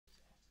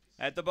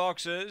at the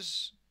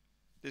boxes.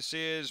 This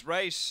is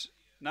race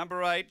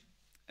number 8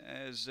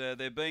 as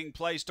they're being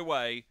placed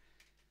away.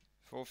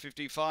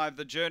 4:55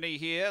 the journey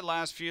here.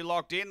 Last few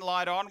locked in.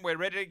 Light on. We're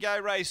ready to go.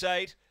 Race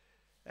 8.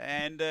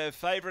 And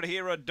favourite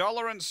here,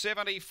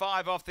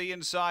 $1.75 off the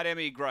inside,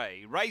 Emmy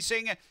Gray.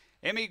 Racing.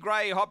 Emmy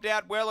Gray hopped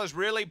out well, is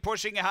really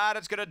pushing hard.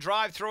 It's going to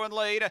drive through and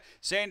lead.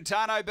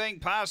 Santano being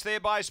passed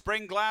there by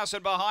Spring Glass,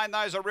 and behind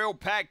those a real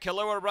pack.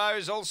 Kahlua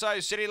Rose, also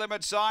City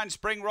Limit Sign,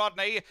 Spring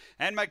Rodney,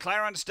 and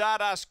McLaren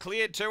Stardust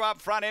cleared 2 up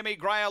front. Emmy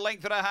Gray a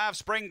length and a half.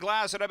 Spring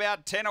Glass at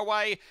about 10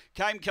 away.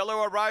 Came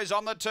Kahlua Rose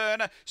on the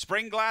turn.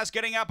 Spring Glass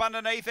getting up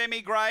underneath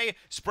Emmy Gray.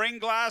 Spring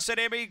Glass at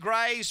Emmy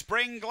Gray.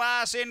 Spring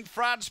Glass in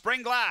front.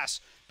 Spring Glass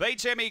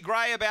beats Emmy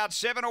Gray. About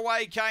 7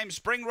 away came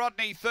Spring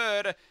Rodney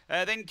third.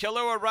 Then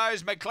Kahlua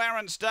Rose,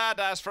 McLaren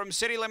Stardust from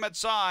City Limit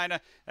Sign.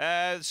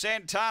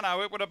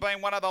 Santano, it would have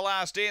been one of the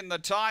last in. The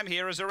time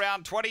here is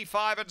around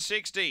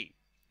 25:60.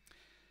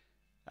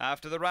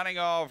 After the running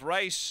of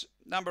race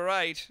number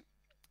 8.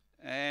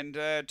 And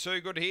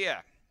too good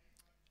here.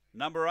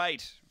 Number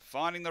 8,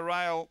 finding the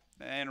rail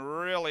and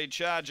really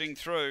charging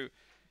through.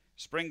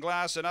 Spring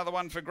Glass, another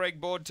one for Greg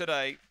Board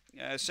today.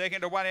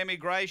 Second to 1, Emmy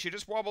Gray. She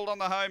just wobbled on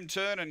the home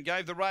turn and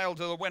gave the rail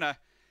to the winner.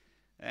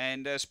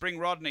 And Spring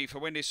Rodney for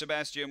Wendy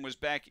Sebastian was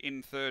back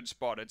in third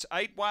spot. It's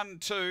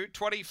 8-1-2,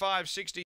 25:60.